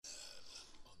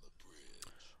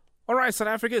All right, South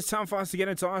Africa, it's time for us to get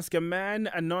into Ask a Man.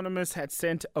 Anonymous had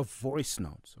sent a voice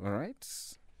note. All right.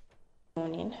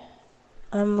 Morning.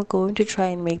 I'm going to try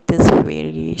and make this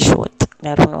very short.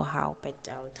 I don't know how, but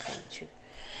I'll try to.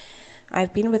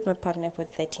 I've been with my partner for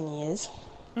 13 years.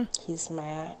 He's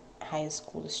my high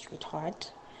school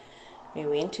sweetheart. We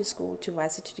went to school to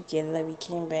varsity together. We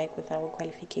came back with our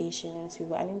qualifications. We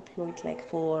were unemployed like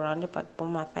for around about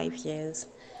 5 years.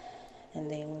 And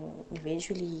then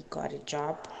eventually he got a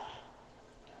job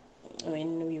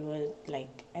when we were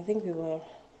like, I think we were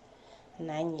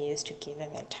 9 years together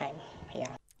that time.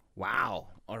 Yeah. Wow.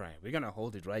 All right, we're going to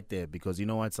hold it right there because you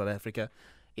know what, South Africa?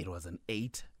 It was an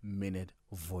 8-minute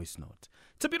voice note.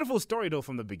 It's a beautiful story, though,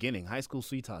 from the beginning. High school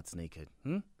sweethearts naked.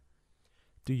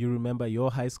 Do you remember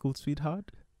your high school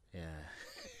sweetheart?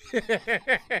 Yeah.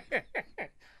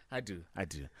 I do. I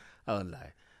won't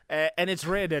lie. And it's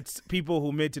rare that people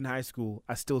who met in high school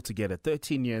are still together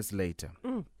 13 years later.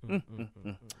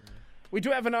 We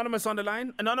do have Anonymous on the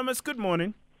line. Anonymous, good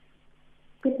morning.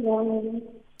 Good morning.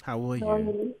 How are you?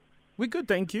 Morning. We're good,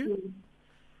 thank you.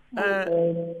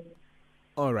 Okay.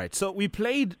 All right. So we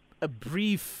played a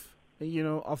brief,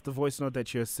 of the voice note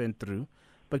that you sent through.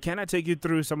 But can I take you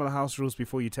through some of the house rules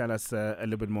before you tell us a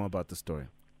little bit more about the story?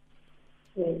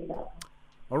 Yes, sir.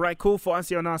 All right, cool. For us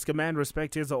here on Ask a Man,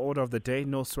 respect is the order of the day.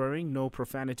 No swearing, no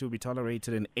profanity will be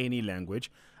tolerated in any language.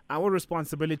 Our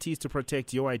responsibility is to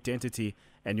protect your identity,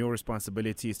 and your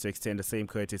responsibility is to extend the same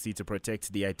courtesy to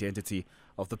protect the identity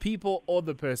of the people or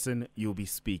the person you'll be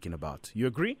speaking about. You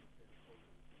agree?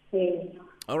 Yes.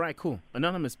 All right, cool.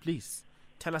 Anonymous, please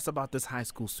tell us about this high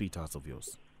school sweetheart of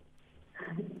yours.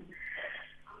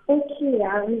 Okay,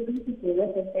 I was together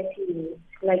for 30 years.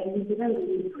 Like, we didn't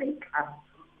really break up.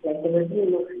 Like, there was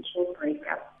no official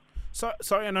breakup.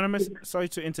 Sorry, Anonymous. Sorry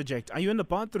to interject. Are you in the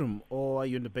bathroom or are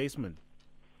you in the basement?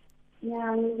 Yeah,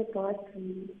 I'm in the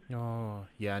bathroom. Oh,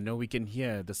 yeah, no, we can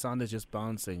hear. The sound is just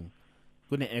bouncing.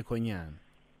 Gune echo nyan.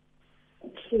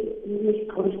 Okay, we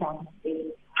go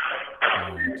downstairs.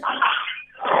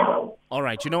 All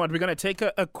right, you know what? We're going to take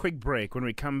a quick break. When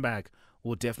we come back,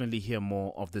 we'll definitely hear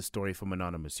more of this story from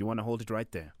Anonymous. You want to hold it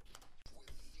right there?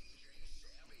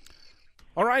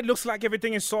 All right, looks like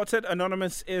everything is sorted.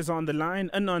 Anonymous is on the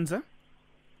line. Anonza.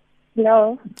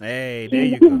 No. Hey, there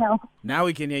you go. No. Now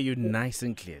we can hear you nice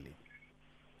and clearly.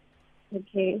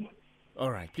 Okay.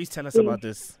 All right, please tell us about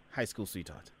this high school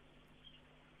sweetheart.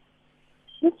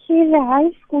 Okay, the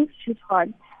high school sweetheart.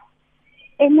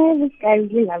 And this guy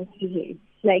really loves me.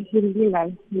 Like, he really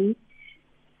loves me.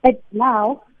 But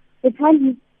now, the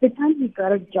time he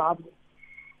got a job,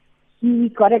 he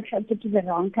got accepted to the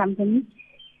wrong company.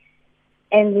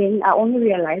 And then I only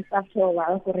realized after a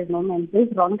while, for a moment, these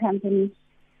wrong companies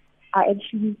are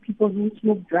actually people who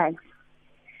smoke drugs.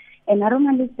 And I don't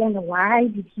understand why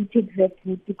did he take that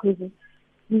route, because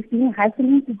we've been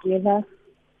hustling together.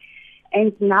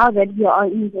 And now that we are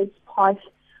in this part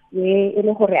where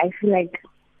I feel like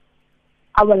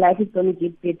our life is going to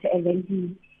get better, and then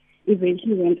he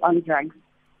eventually went on drugs.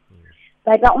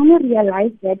 But I only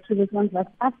realized that to this one was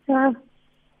after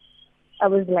I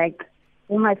was like,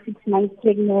 my 6 months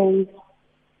pregnant,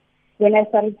 when I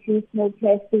started to smoke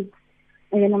plastics,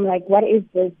 and then I'm like, what is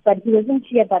this? But he wasn't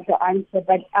sure about the answer,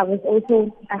 but I was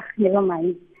also, never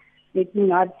mind, let me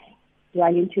not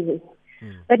dwell into this.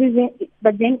 But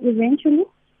then eventually,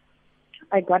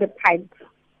 I got a pipe,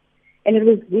 and it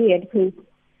was weird because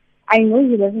I know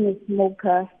he wasn't a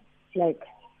smoker. Like,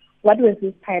 what was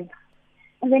this pipe?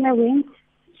 And then I went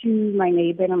to my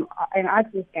neighbor and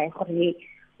asked this guy, Jorge,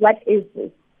 what is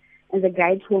this? And the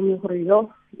guy told me, Jorge,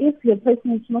 if your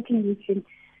person is smoking this thing,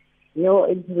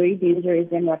 it's very dangerous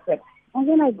and whatnot. And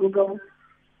then I Googled,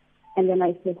 and then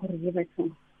I said, Jorge,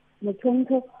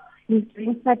 Mutonto, he's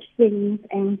doing such things,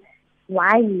 and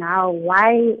why now?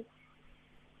 Why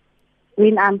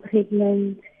when I'm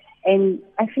pregnant? And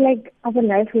I feel like our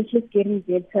life is just getting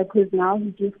better because now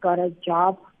he just got a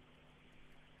job.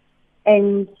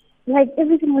 And like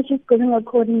everything was just going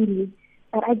accordingly.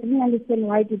 But I didn't understand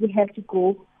why did we have to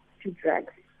go to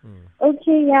drugs.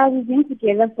 Okay, yeah, we've been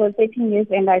together for 13 years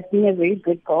and I've been a very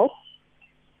good girl.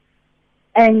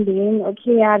 And then,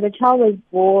 okay, yeah, the child was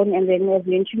born and then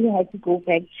eventually I had to go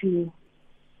back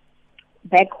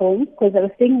home because I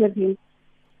was staying with him.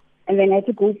 And then I had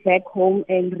to go back home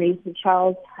and raise the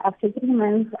child. After 3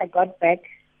 months, I got back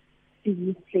to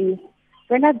his place.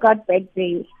 When I got back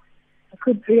there, I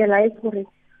could realize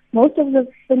most of the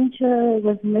furniture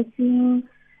was missing.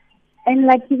 And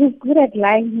like he was good at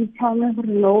lying, he'd tell me,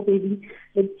 no, baby,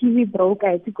 the TV broke,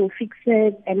 I had to go fix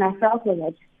it. And I felt for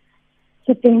that.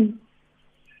 So then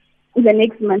the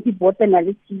next month he bought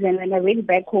another TV and then I went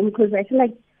back home because I feel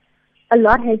like a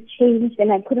lot has changed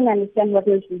and I couldn't understand what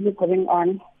was really going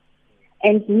on.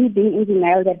 And me being in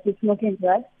denial that he's smoking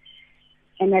drugs,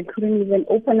 and I couldn't even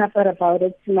open up about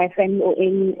it to my family or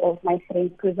any of my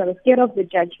friends because I was scared of the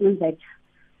judgment that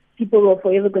people were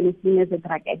forever going to see me as a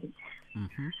drug addict.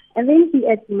 Mm-hmm. And then he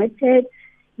admitted,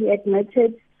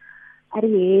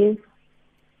 Aries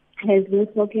has been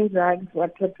smoking drugs,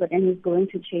 what, and he's going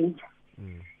to change.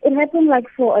 It happened like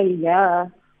for a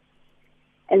year.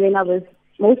 And then I was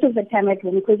most of the time at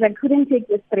home because I couldn't take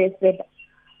the stress that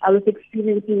I was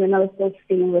experiencing when I was still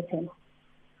staying with him.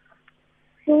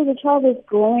 So the child was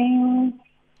growing,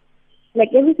 like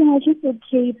everything was just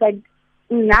okay, but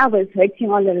now I was hurting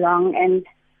all along and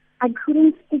I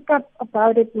couldn't speak up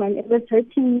about it, man. It was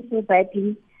hurting me so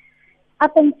badly.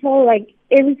 Up until like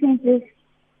everything just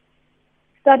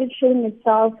started showing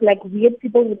itself, like weird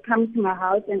people would come to my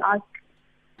house and ask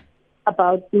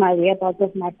about my whereabouts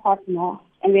of my partner.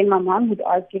 And then my mom would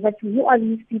ask, who are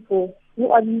these people?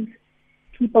 Who are these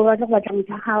people? Who are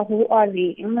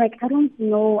they? I'm like, I don't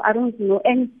know.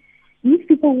 And these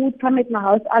people who would come at my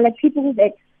house are like people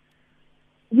that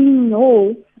we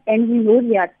know, and we know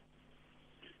they are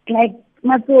like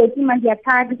my thoughts, my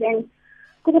tags, and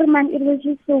it was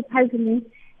just so puzzling.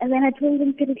 And then I told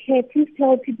them, please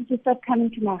tell people to stop coming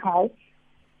to my house.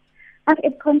 And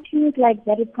it continued like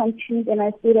that. It continued, and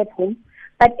I stayed at home.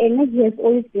 But Energy has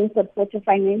always been supportive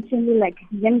financially. Like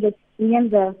me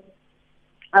and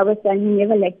our son, he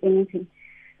never liked anything.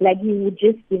 Like he would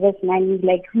just give us money.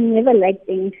 Like he never liked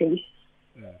anything.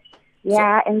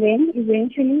 Yeah, and then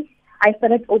eventually I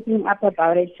started opening up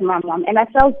about it to my mom, and I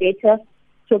felt better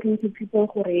talking to people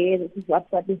who this is what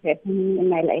is happening in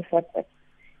my life.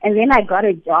 And then I got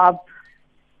a job.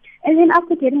 And then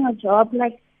after getting a job,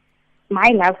 like my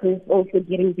life was also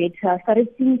getting better. I started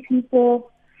seeing people.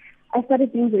 I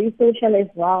started being very social as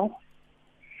well.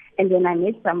 And then I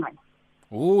met someone.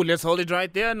 Ooh, let's hold it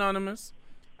right there, Anonymous.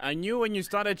 I knew when you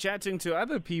started chatting to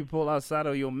other people outside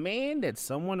of your man that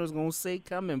someone was going to say,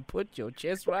 come and put your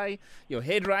chest right, your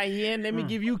head right here, and let me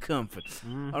give you comfort.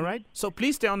 All right? So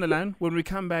please stay on the line. When we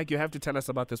come back, you have to tell us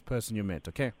about this person you met,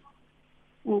 okay?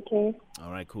 Okay.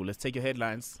 All right, cool. Let's take your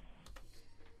headlines.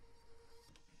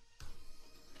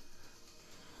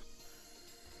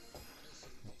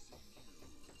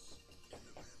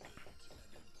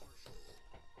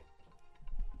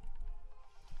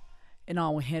 In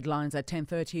our headlines at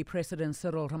 10:30, President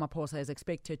Cyril Ramaphosa is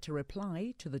expected to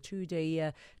reply to the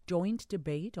two-day joint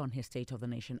debate on his State of the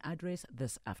Nation address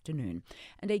this afternoon.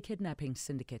 And a kidnapping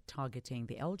syndicate targeting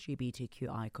the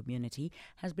LGBTQI community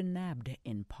has been nabbed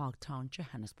in Parktown,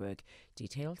 Johannesburg.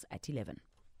 Details at 11.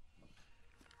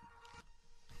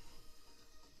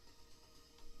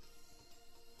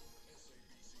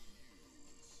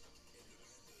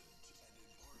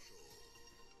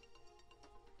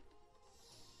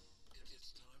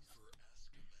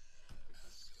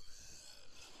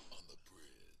 Ask a Man.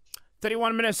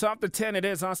 31 minutes after 10, it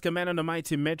is Ask a Man on the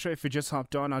Mighty Metro. If you just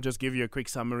hopped on, I'll just give you a quick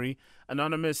summary.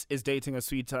 Anonymous is dating a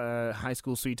sweet high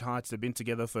school sweetheart. They've been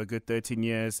together for a good 13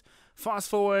 years. Fast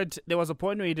forward, there was a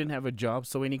point where he didn't have a job.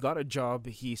 So when he got a job,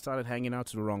 he started hanging out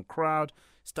to the wrong crowd,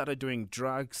 started doing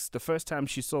drugs. The first time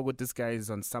she saw what this guy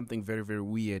is on something very, very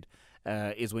weird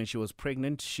is when she was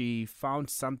pregnant. She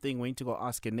found something, went to go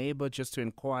ask a neighbor just to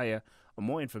inquire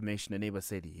more information. The neighbor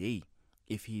said, hey,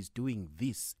 if he's doing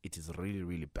this, it is really,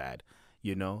 really bad,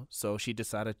 you know. So she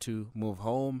decided to move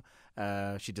home.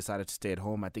 She decided to stay at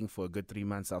home, I think, for a good 3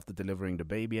 months after delivering the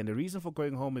baby. And the reason for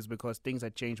going home is because things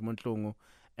had changed Montlungu,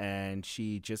 and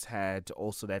she just had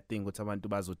also that thing with Tabantu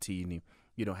Bazotini,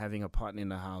 you know, having a partner in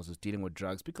the house who's dealing with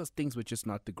drugs because things were just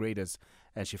not the greatest,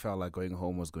 and she felt like going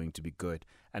home was going to be good.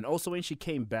 And also when she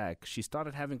came back, she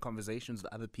started having conversations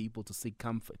with other people to seek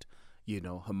comfort. You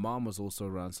know, her mom was also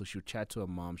around, so she'll chat to her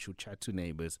mom, she'll chat to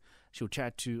neighbors, she'll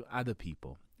chat to other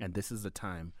people. And this is the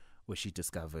time where she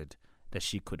discovered that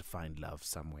she could find love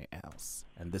somewhere else.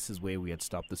 And this is where we had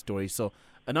stopped the story. So,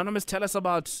 Anonymous, tell us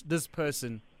about this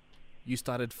person you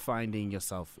started finding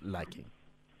yourself liking.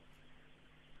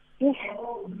 Yes,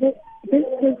 this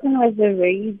person was a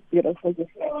very beautiful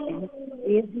discussion.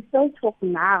 We still talk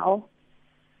now,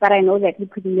 but I know that we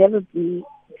could never be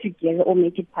together or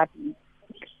make it public.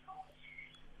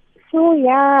 So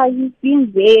yeah, he's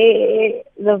been there.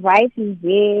 The vibe is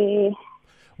there.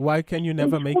 Why can you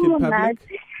never make it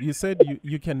public? You said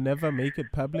you can never make it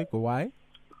public. Why?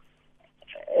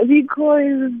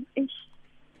 Because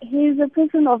he's a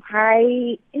person of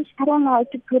high. I don't know how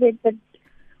to put it, but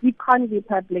we can't be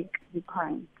public. We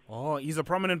can't. Oh, he's a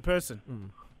prominent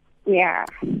person. Yeah.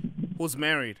 Who's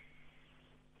married?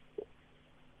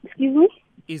 Excuse me?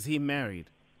 Is he married?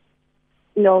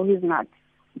 No, he's not.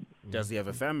 Does he have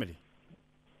a family?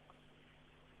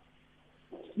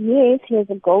 Yes, he has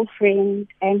a girlfriend,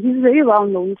 and he's very well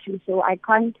known too, so I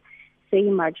can't say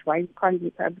much why it can't be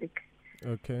public.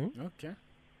 Okay. Okay.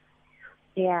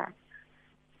 Yeah.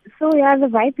 So yeah, the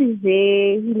vibe is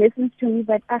there. He listens to me,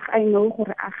 but I know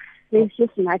there's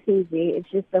just nothing there. It's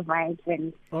just the vibes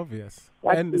and Obvious.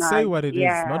 what's And not. say what it is,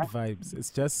 Yeah. not vibes. It's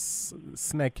just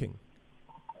snacking.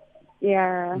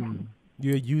 Yeah.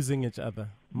 You're using each other.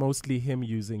 Mostly him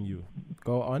using you.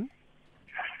 Go on.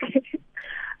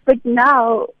 But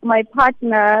now my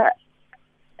partner,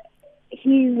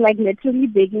 he's like literally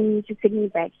begging me to take me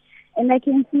back, and I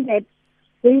can see that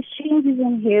there's changes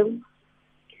in him.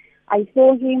 I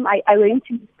saw him. I went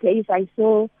to his place. I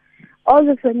saw all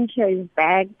the furniture is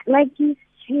back. Like he's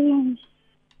changed.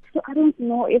 So I don't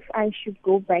know if I should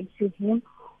go back to him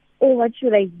or what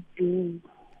should I do.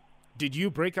 Did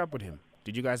you break up with him?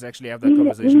 Did you guys actually have that We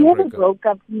conversation or never break up? broke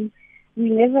up. We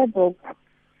never broke up.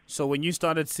 So when you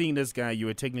started seeing this guy, you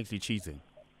were technically cheating.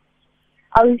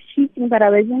 I was cheating, but I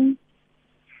wasn't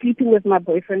sleeping with my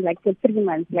boyfriend like for 3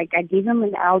 months. Like I gave him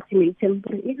an ultimatum,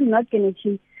 but if you're not going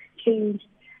to change,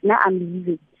 now I'm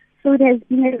leaving. So it has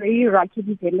been a very rocky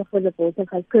December for the both of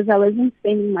us because I wasn't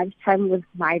spending much time with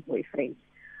my boyfriend.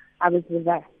 I was with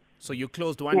her. So you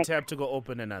closed one Like- tab to go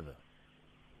open another.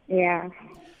 Yeah.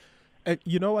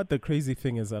 You know what the crazy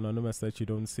thing is, Anonymous, that you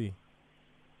don't see?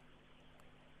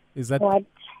 Is that What?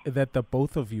 that the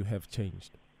both of you have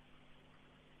changed.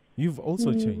 You've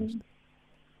also changed.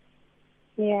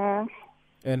 Yeah.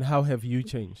 And how have you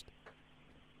changed?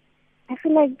 I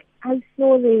feel like I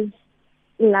saw there's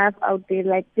love out there.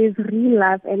 Like there's real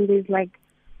love and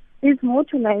there's more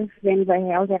to life than the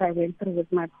hell that I went through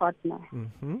with my partner.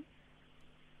 Mm-hmm.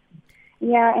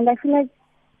 Yeah, and I feel like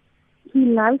he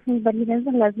loves me, but he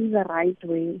doesn't love me the right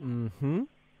way. Mm-hmm.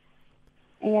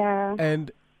 Yeah.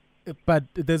 But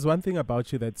there's one thing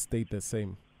about you that stayed the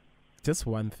same. Just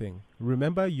one thing.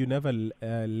 Remember, you never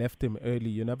left him early.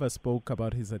 You never spoke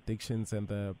about his addictions and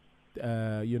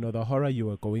the horror you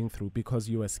were going through because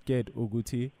you were scared,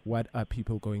 Uguti, what are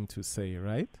people going to say,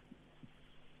 right?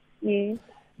 Yeah.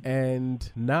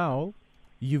 And now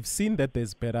you've seen that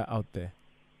there's better out there.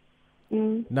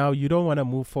 Mm. Now you don't want to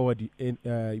move forward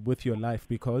with your life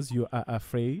because you are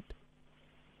afraid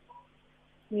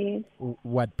Yeah.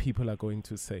 what people are going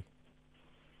to say.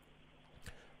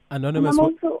 And Anonymous, I'm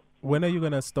also, when are you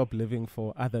going to stop living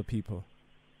for other people?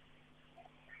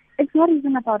 it's not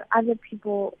even about other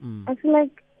people. I feel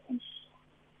like,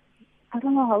 I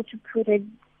don't know how to put it.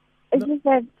 It's just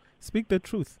that Speak the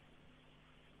truth.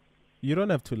 You don't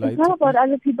have to lie. it's not about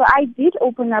other people. I did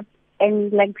open up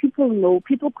and like people know,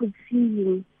 people could see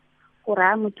him.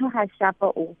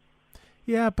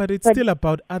 Yeah, but it's still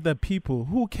about other people.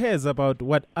 Who cares about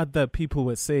what other people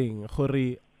were saying?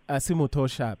 Hori Asimuto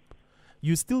Sharp.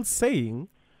 You still saying,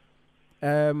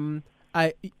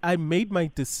 I made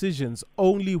my decisions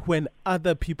only when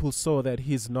other people saw that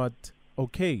he's not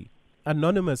okay.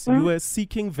 Anonymous, you were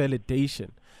seeking validation.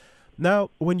 Now,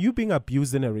 when you're being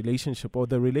abused in a relationship or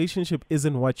the relationship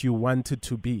isn't what you want it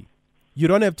to be, you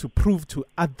don't have to prove to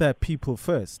other people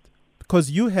first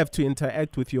because you have to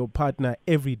interact with your partner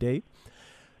every day.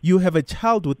 You have a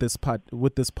child with this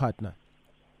partner.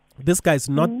 This guy's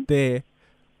not there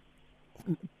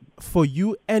for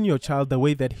you and your child the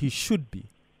way that he should be.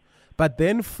 But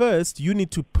then first you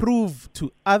need to prove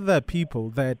to other people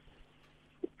that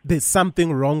there's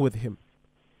something wrong with him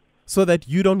so that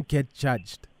you don't get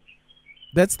judged.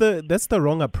 That's the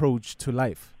wrong approach to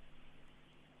life.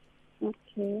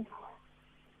 Okay.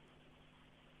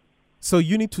 So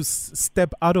you need to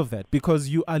step out of that because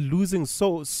you are losing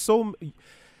so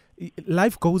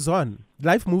life goes on.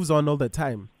 Life moves on all the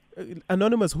time.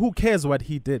 Anonymous, who cares what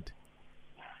he did?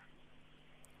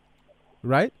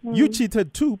 Right? You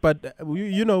cheated too, but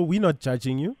we're not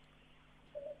judging you.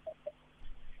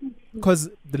 Because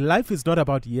the life is not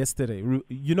about yesterday.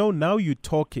 Now you're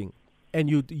talking and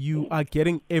you are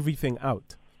getting everything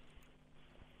out.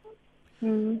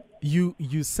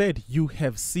 You said you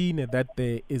have seen that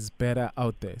there is better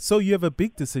out there. So you have a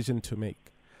big decision to make.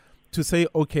 To say,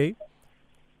 okay,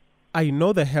 I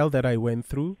know the hell that I went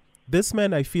through. This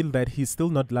man, I feel that he's still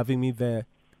not loving me there.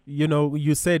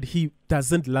 You said he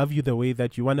doesn't love you the way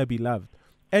that you want to be loved.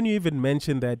 And you even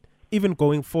mentioned that even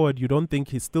going forward, you don't think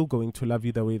he's still going to love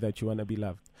you the way that you want to be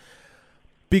loved.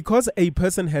 Because a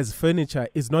person has furniture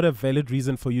is not a valid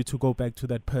reason for you to go back to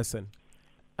that person.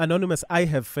 Anonymous, I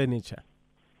have furniture.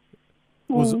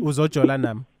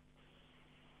 Uzojolanam.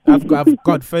 I've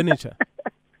got furniture.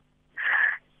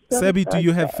 Sebi, do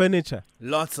you have furniture?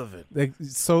 Lots of it.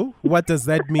 So, what does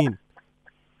that mean?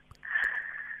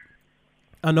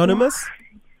 Anonymous,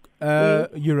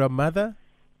 You're a mother.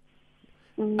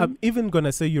 I'm even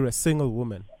gonna say you're a single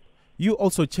woman. You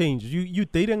also changed. You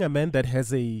dating a man that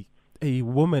has a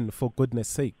woman, for goodness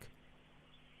sake.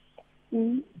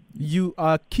 You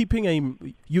are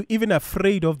you even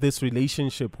afraid of this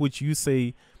relationship, which you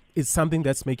say is something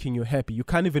that's making you happy. You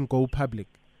can't even go public,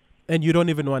 and you don't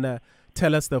even wanna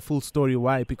tell us the full story.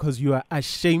 Why? Because you are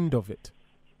ashamed of it.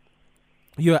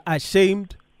 You are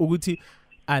ashamed, Uguti.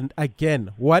 And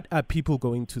again, what are people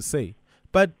going to say?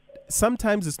 But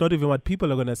sometimes it's not even what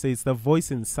people are going to say. It's the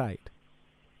voice inside.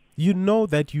 You know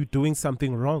that you're doing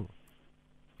something wrong.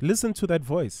 Listen to that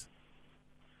voice.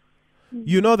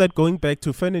 You know that going back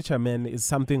to Furniture Man is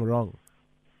something wrong.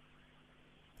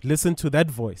 Listen to that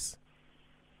voice.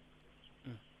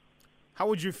 How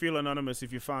would you feel, Anonymous,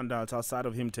 if you found out outside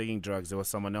of him taking drugs, there was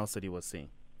someone else that he was seeing?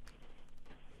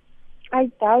 I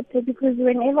doubt it, because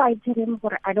whenever I tell him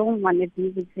what I don't want to be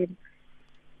with him,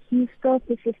 he's still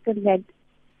persistent that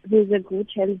there's a good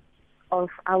chance of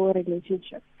our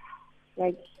relationship.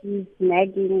 Like, he's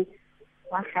nagging,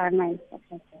 and stuff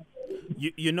like that.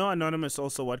 You know, Anonymous,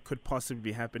 also what could possibly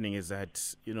be happening is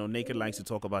that, Naked likes to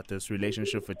talk about this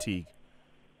relationship fatigue.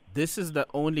 This is the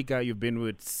only guy you've been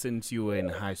with since you were in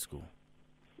high school.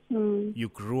 You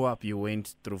grew up, you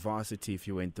went through varsity. If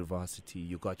you went through varsity,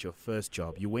 you got your first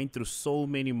job. You went through so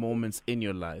many moments in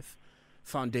your life,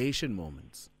 foundation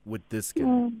moments with this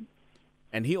guy.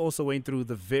 And he also went through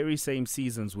the very same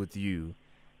seasons with you.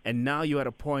 And now you're at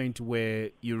a point where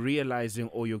you're realizing,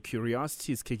 or your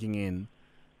curiosity is kicking in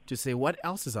to say, what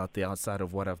else is out there outside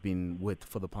of what I've been with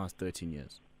for the past 13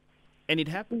 years? And it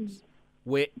happens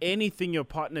where anything your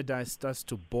partner does starts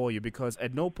to bore you, because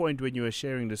at no point when you were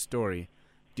sharing the story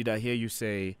did I hear you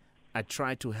say, I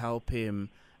tried to help him,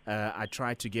 I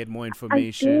tried to get more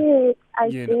information. I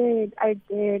did.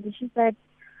 It's just that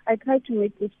I tried to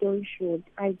make the story short.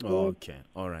 I did. Okay,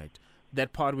 all right.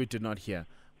 That part we did not hear.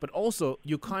 But also,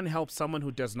 you can't help someone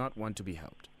who does not want to be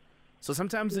helped. So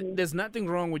sometimes there's nothing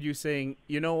wrong with you saying,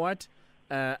 you know what,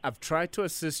 I've tried to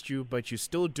assist you, but you're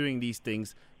still doing these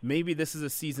things. Maybe this is a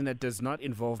season that does not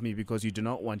involve me because you do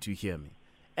not want to hear me.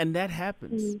 And that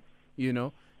happens,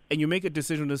 And you make a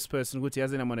decision with this person, which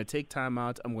is, I'm going to take time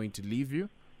out, I'm going to leave you.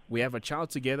 We have a child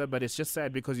together, but it's just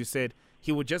sad because you said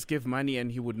he would just give money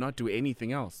and he would not do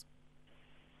anything else.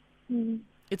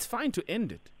 It's fine to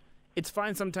end it. It's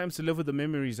fine sometimes to live with the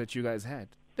memories that you guys had.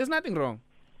 There's nothing wrong.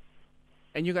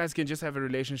 And you guys can just have a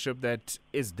relationship that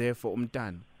is there for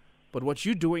umtan. But what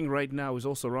you're doing right now is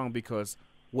also wrong, because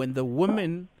when the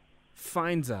woman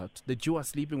finds out that you are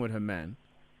sleeping with her man,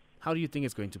 how do you think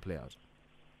it's going to play out?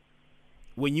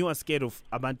 When you are scared of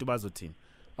Abantu Bazotin,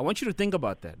 I want you to think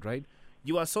about that, right?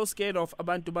 You are so scared of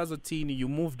Abantu Bazotin, you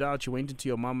moved out, you went into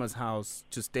your mama's house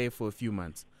to stay for a few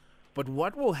months. But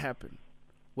what will happen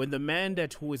when the man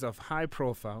who is of high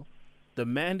profile, the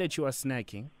man that you are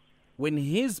snacking, when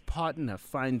his partner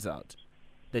finds out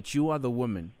that you are the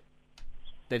woman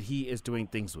that he is doing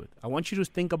things with? I want you to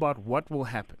think about what will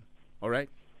happen, all right?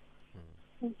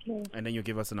 Okay. And then you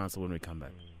give us an answer when we come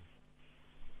back.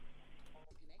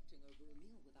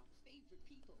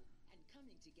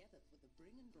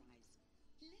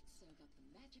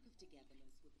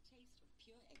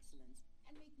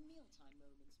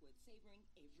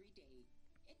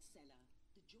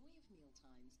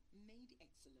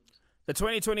 The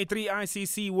 2023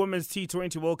 ICC Women's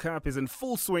T20 World Cup is in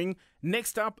full swing.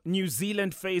 Next up, New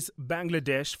Zealand face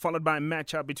Bangladesh, followed by a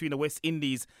matchup between the West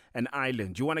Indies and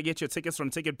Ireland. You want to get your tickets from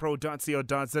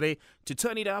ticketpro.co.za to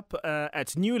turn it up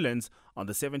at Newlands on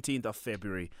the 17th of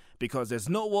February, because there's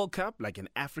no World Cup like an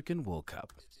African World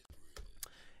Cup.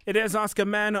 It is Ask a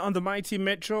Man on the Mighty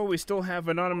Metro. We still have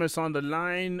Anonymous on the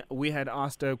line. We had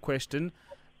asked her a question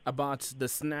about the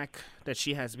snack that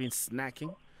she has been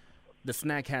snacking. The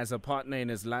snack has a partner in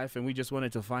his life, and we just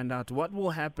wanted to find out what will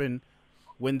happen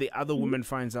when the other woman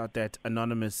finds out that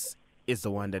Anonymous is the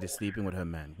one that is sleeping with her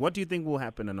man. What do you think will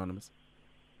happen, Anonymous?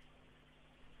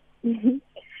 I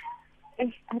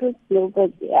don't know,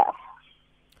 but yeah.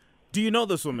 Do you know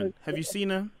this woman? Have you seen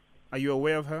her? Are you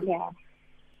aware of her? Yeah.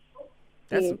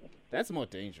 That's more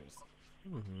dangerous.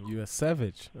 You're a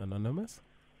savage, Anonymous.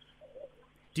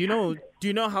 Do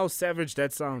you know how savage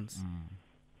that sounds?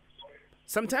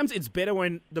 Sometimes it's better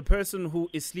when the person who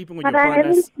is sleeping with But your I partner,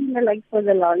 haven't seen her for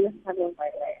the longest time of my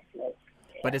life.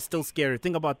 but it's still scary.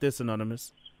 Think about this,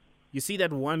 Anonymous. You see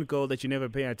that one girl that you never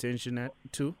pay attention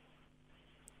to?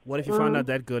 What if you found out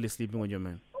that girl is sleeping with your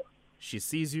man? She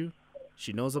sees you.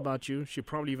 She knows about you. She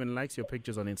probably even likes your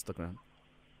pictures on Instagram.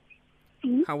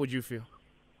 How would you feel?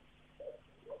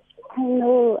 I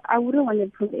know. I wouldn't want to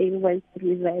put anyone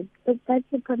through that. But that's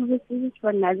a conversation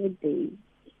for another day.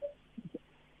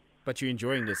 But you're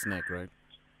enjoying the snack, right?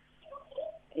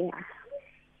 Yeah.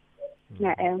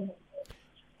 I am.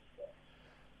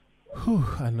 Whew,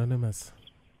 Anonymous.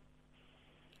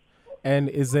 And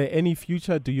is there any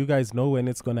future? Do you guys know when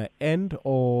it's going to end,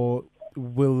 or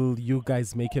will you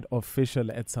guys make it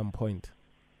official at some point?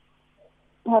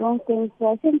 I don't think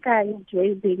so. I think I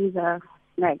enjoy being the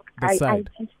side.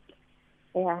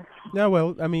 Yeah. Yeah,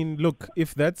 well, I mean, look,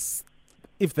 if that's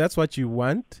what you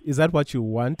want, is that what you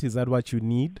want? Is that what you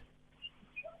need?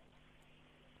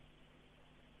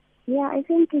 Yeah, I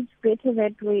think it's better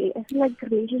that way. I feel like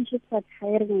relationships are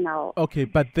tiring now. Okay,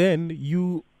 but then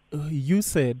you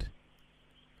said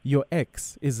your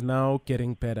ex is now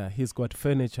getting better. He's got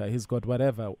furniture. He's got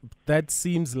whatever. That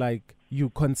seems like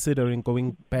you considering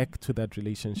going back to that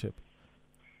relationship.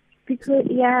 Because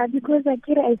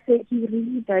I said he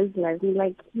really does love me.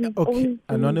 Like, he's okay,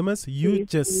 Anonymous, you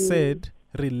just said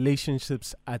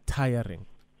relationships are tiring.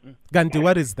 Gandhi,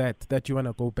 what is that you want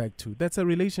to go back to? That's a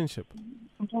relationship.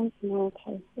 I don't know.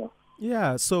 Okay, so.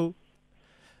 Yeah, so...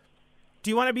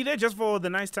 Do you want to be there just for the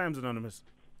nice times, Anonymous?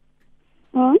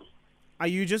 Hmm? Are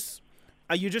you just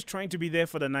trying to be there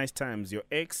for the nice times? Your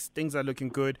ex, things are looking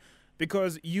good.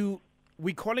 Because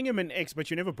we're calling him an ex, but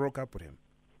you never broke up with him.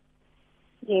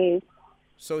 Yes.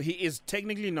 So he is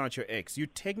technically not your ex. You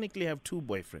technically have two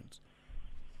boyfriends.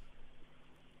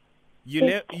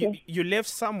 You left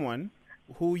someone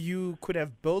who you could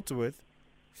have built with,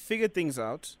 figured things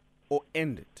out, or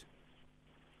end it.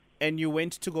 And you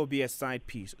went to go be a side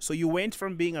piece. So you went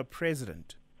from being a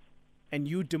president and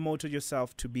you demoted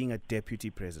yourself to being a deputy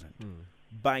president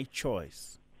by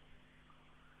choice.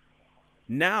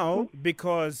 Now,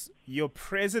 because your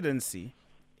presidency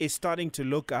is starting to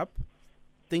look up,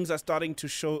 things are starting to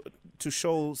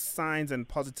show signs and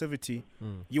positivity.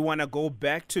 You want to go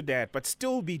back to that, but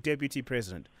still be deputy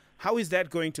president. How is that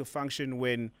going to function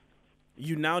when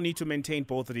you now need to maintain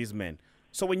both of these men?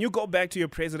 So when you go back to your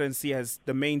presidency as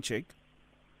the main chick,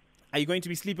 are you going to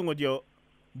be sleeping with your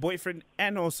boyfriend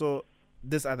and also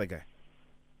this other guy?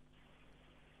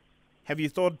 Have you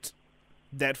thought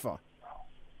that far?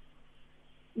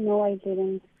 No, I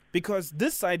didn't. Because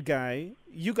this side guy,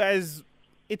 you guys,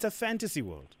 it's a fantasy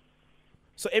world.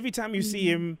 So every time you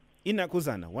see him in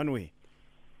Nakuzana, one way,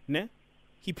 ne?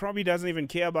 He probably doesn't even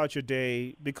care about your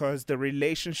day because the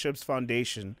relationship's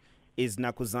foundation is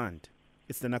Nakuzand.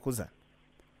 It's the Nakuzan.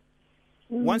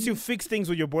 Once you fix things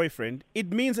with your boyfriend,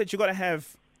 it means that you got to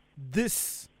have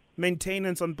this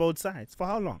maintenance on both sides. For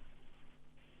how long?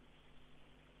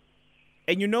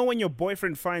 And you know when your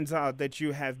boyfriend finds out that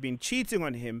you have been cheating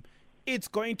on him, it's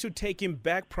going to take him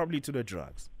back probably to the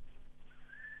drugs.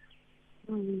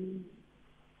 Are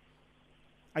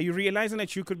you realizing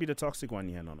that you could be the toxic one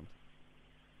here, Anonymous?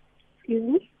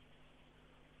 Excuse me?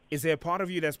 Is there a part of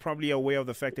you that's probably aware of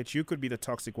the fact that you could be the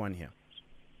toxic one here?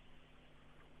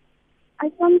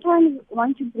 I sometimes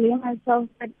want to blame myself,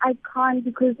 but I can't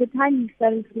because the time he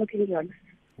started smoking drugs,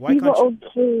 we were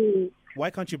okay.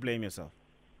 Why can't you blame yourself?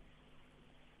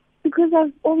 Because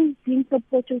I've always been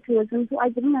supportive towards him, so I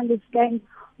didn't understand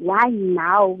why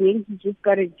now, when he just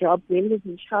got a job, when there's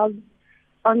a child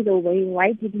on the way,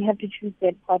 why did he have to choose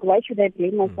that path? Why should I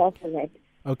blame myself for that?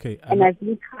 Okay. And I've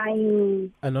been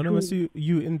trying. Anonymous,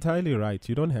 you entirely right.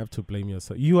 You don't have to blame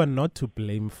yourself. You are not to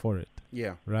blame for it.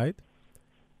 Yeah. Right?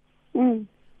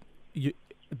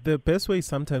 The best way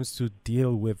sometimes to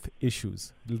deal with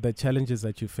issues, the challenges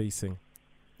that you're facing,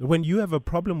 when you have a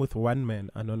problem with one man,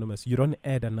 Anonymous, you don't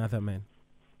add another man.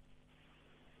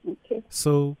 Okay.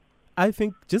 So I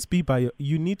think just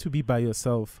you need to be by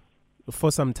yourself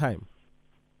for some time.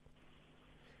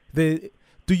 Do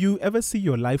you ever see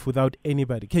your life without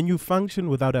anybody? Can you function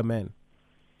without a man?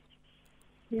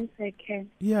 Yes, I can.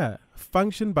 Yeah,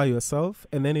 function by yourself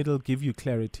and then it'll give you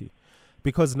clarity.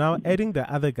 Because now adding the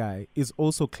other guy is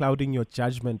also clouding your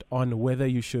judgment on whether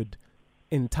you should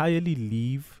entirely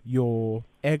leave your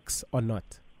ex or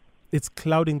not. It's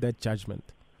clouding that judgment.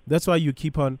 That's why you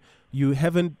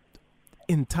haven't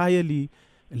entirely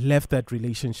left that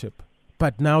relationship,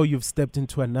 but now you've stepped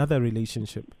into another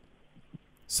relationship.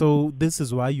 So this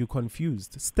is why you're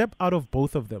confused. Step out of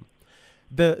both of them.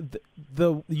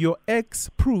 Your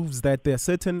ex proves that there are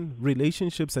certain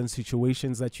relationships and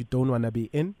situations that you don't want to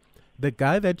be in. The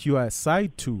guy that you are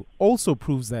aside to also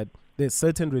proves that there's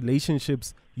certain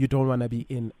relationships you don't want to be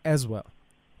in as well,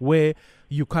 where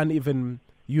you can't even,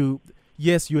 you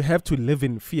have to live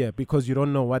in fear because you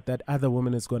don't know what that other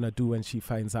woman is going to do when she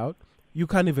finds out. You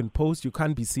can't even post, you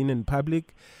can't be seen in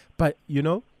public, but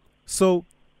so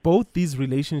both these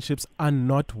relationships are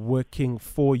not working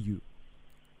for you.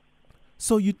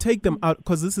 So you take them out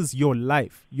because this is your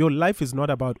life. Your life is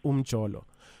not about Umjolo.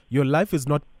 Your life is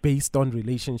not based on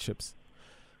relationships.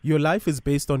 Your life is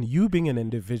based on you being an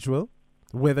individual,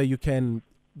 whether you can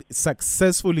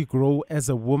successfully grow as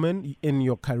a woman in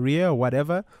your career or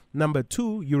whatever. Number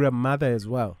two, you're a mother as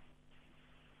well.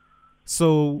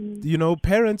 So,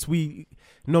 parents,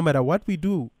 no matter what we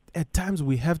do, at times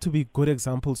we have to be good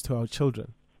examples to our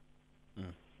children.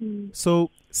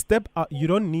 So step up. You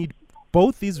don't need,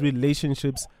 both these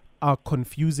relationships are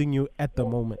confusing you at the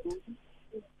moment.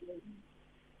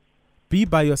 Be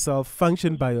by yourself,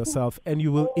 function by yourself, and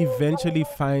you will eventually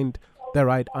find the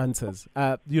right answers.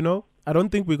 I don't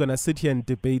think we're going to sit here and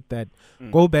debate that.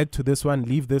 Go back to this one,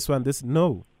 leave this one.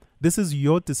 No, this is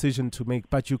your decision to make,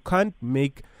 but you can't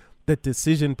make the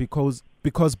decision because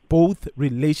both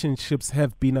relationships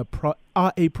have been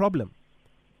are a problem.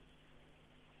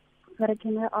 But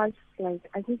can I ask,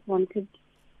 I just wanted,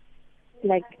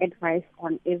 advice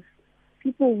on if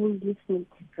people will just smoke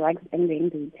drugs and then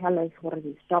they tell us what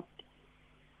they stopped.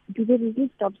 Do they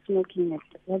really stop smoking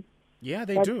it? Yeah,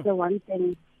 they that's do. The one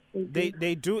thing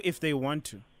they do if they want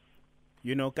to.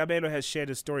 Kabelo has shared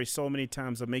a story so many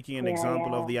times of making an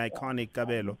example of the iconic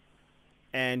Kabelo.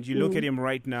 And you look at him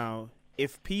right now.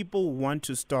 If people want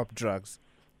to stop drugs,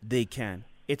 they can.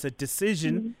 It's a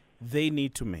decision they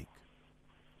need to make.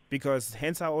 Because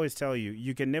hence I always tell you,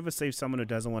 you can never save someone who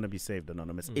doesn't want to be saved,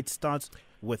 Anonymous. It starts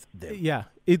with them. Yeah,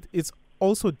 it's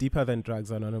also deeper than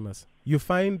drugs, Anonymous. You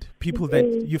find people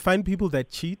that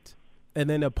cheat, and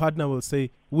then a partner will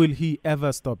say, will he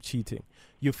ever stop cheating?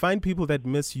 You find people that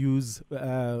misuse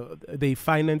their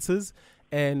finances,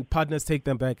 and partners take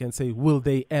them back and say, will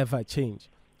they ever change?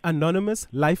 Anonymous,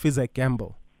 life is a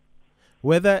gamble.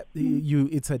 Whether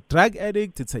it's a drug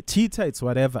addict, it's a cheater, it's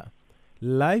whatever.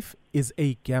 Life is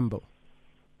a gamble.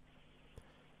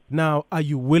 Now, are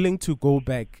you willing to go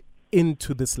back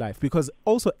into this life? Because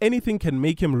also anything can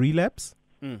make him relapse,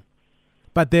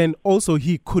 but then also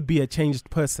he could be a changed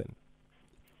person.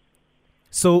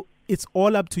 So it's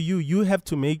all up to you. You have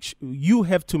to make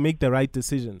the right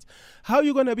decisions. How are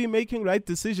you going to be making right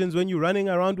decisions when you're running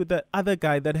around with the other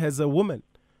guy that has a woman?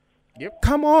 Yep.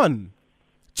 Come on.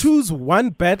 Choose one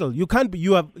battle. You can't be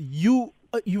you're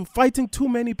fighting too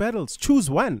many battles. Choose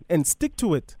one and stick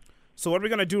to it. So what we're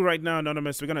going to do right now,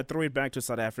 Anonymous, we're going to throw it back to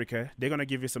South Africa. They're going to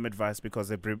give you some advice because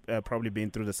they've probably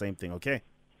been through the same thing, okay?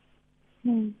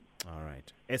 All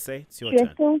right. Essay, it's your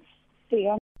turn.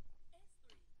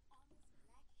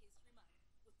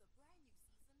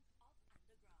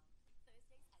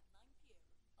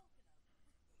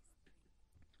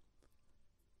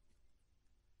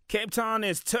 Cape Town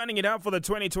is turning it up for the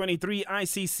 2023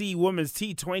 ICC Women's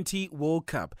T20 World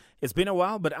Cup. It's been a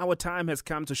while, but our time has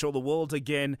come to show the world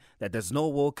again that there's no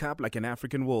World Cup like an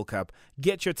African World Cup.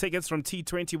 Get your tickets from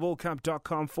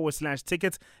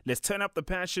t20worldcup.com/tickets. Let's turn up the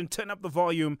passion, turn up the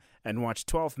volume, and watch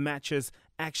 12 matches,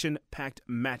 action-packed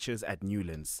matches at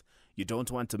Newlands. You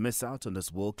don't want to miss out on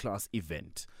this world-class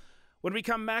event. When we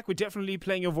come back, we're definitely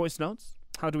playing your voice notes.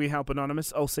 How do we help,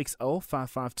 Anonymous?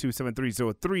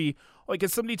 060-552-7303. Or you can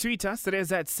simply tweet us. It is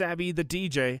at Sabby the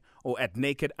DJ or at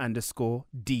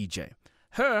naked_DJ.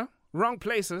 Her, Wrong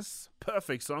Places.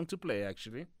 Perfect song to play,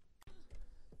 actually.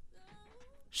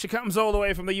 She comes all the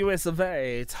way from the US of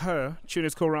A. It's her. Tune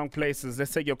is called Wrong Places.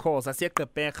 Let's take your calls.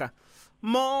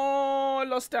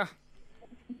 Molo Star.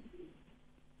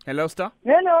 Hello, Star.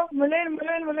 Hello,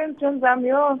 Mulen, John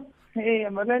yo. Hey,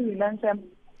 Mulen, Milan.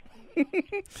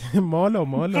 Molo.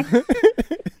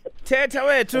 Teta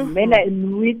wethu. Mina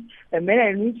in which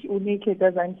unike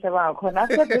doesn't sheba.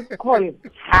 After this call,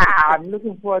 I'm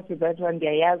looking forward to that one.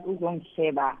 Yayazi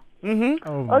uzongisheba.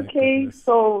 Okay, goodness.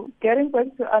 so getting back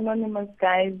to Anonymous,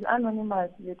 guys.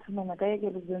 Anonymous,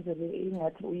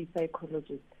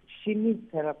 psychologist. She needs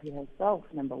therapy herself,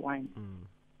 number one.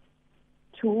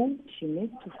 2, she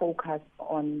needs to focus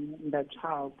on the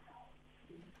child.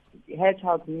 Her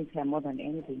child needs her more than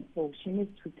anything. So she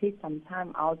needs to take some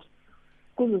time out.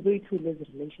 Because we're going to lose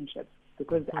relationships.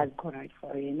 Because as correct for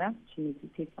her, she needs to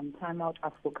take some time out. I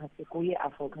focus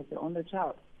on the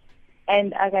child.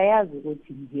 And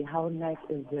agayazi how nice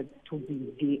is it to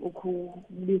be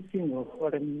listening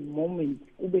for a moment,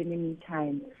 any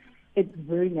time. It's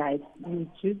very nice. You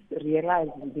just realize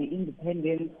the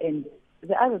independence and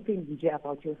the other things you do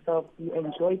about yourself. You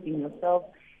enjoy being yourself.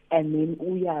 And then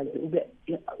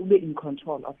be in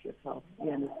control of yourself.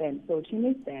 You understand? So she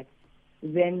needs that.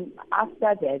 Then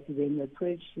after that, then the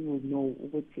twitch, she will know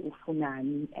what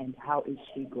ufunani and how is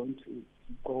she going to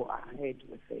go ahead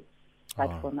with it.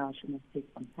 But for now, she must take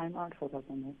some time out, focus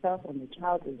on herself and the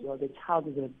child as well. The child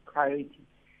is a priority.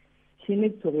 She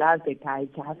needs to love the guy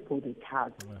just for the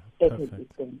child.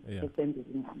 Perfect. Yeah.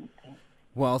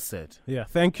 Well said. Yeah,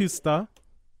 thank you, Star.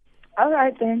 All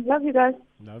right then. Love you guys.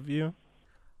 Love you.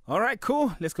 All right,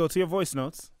 cool. Let's go to your voice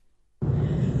notes.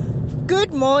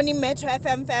 Good morning, Metro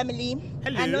FM family.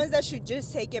 Hello. Anonza should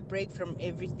just take a break from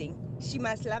everything. She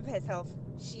must love herself.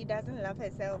 She doesn't love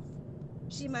herself.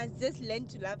 She must just learn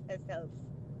to love herself.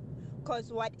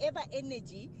 Because whatever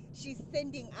energy she's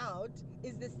sending out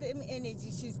is the same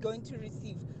energy she's going to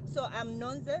receive. So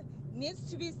Nonza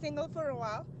needs to be single for a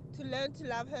while to learn to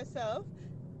love herself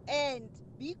and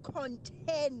be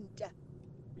content.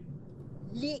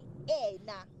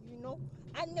 Liena, you know,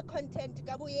 and the content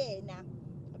kabuyena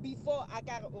before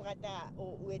aga urata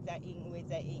or whether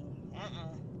ing.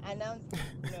 Announce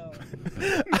no.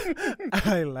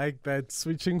 I like that,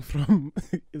 switching from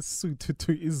Sotho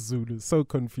to Izulu. So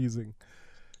confusing.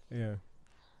 Yeah.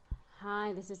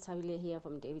 Hi, this is Tabile here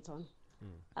from Davidson.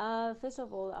 First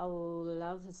of all, I would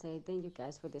love to say thank you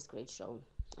guys for this great show.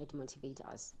 It motivates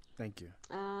us. Thank you.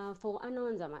 For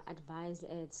Anonza, my advice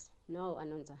is no,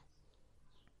 Anonza.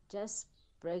 Just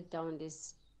break down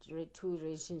this two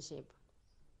relationship.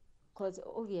 Because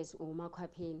obvious,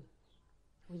 pain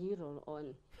when you roll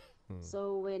on.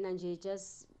 So when Angie,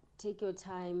 just take your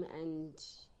time and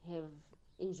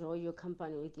enjoy your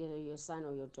company with your son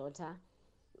or your daughter.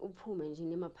 To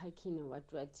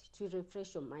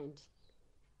refresh your mind.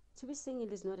 To be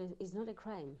single is not a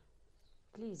crime.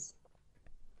 Please,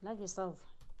 love yourself.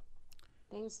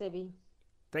 Thanks, Sebi.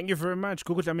 Thank you very much.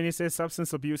 Kuku Dlamini says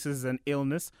substance abuse is an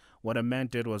illness. What a man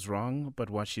did was wrong, but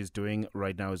what she's doing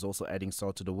right now is also adding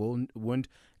salt to the wound.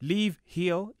 Leave,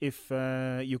 heal. If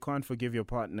you can't forgive your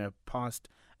partner past,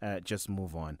 just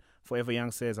move on. Forever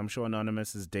Young says, I'm sure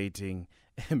Anonymous is dating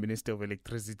Minister of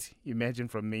Electricity. Imagine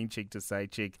from main chick to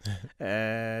side chick.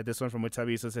 This one from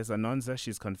Mutabi says, Anonza,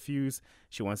 she's confused.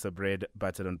 She wants her bread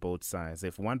buttered on both sides.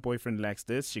 If one boyfriend lacks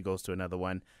this, she goes to another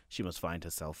one. She must find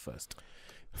herself first.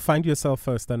 Find yourself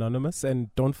first, Anonymous.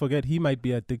 And don't forget, he might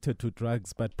be addicted to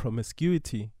drugs, but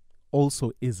promiscuity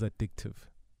also is addictive.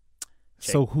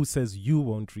 Check. So who says you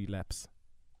won't relapse?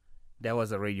 That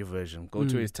was a radio version. Go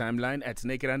to his timeline at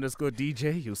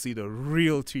naked_DJ. You'll see the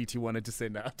real tweet he wanted to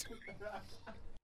send out.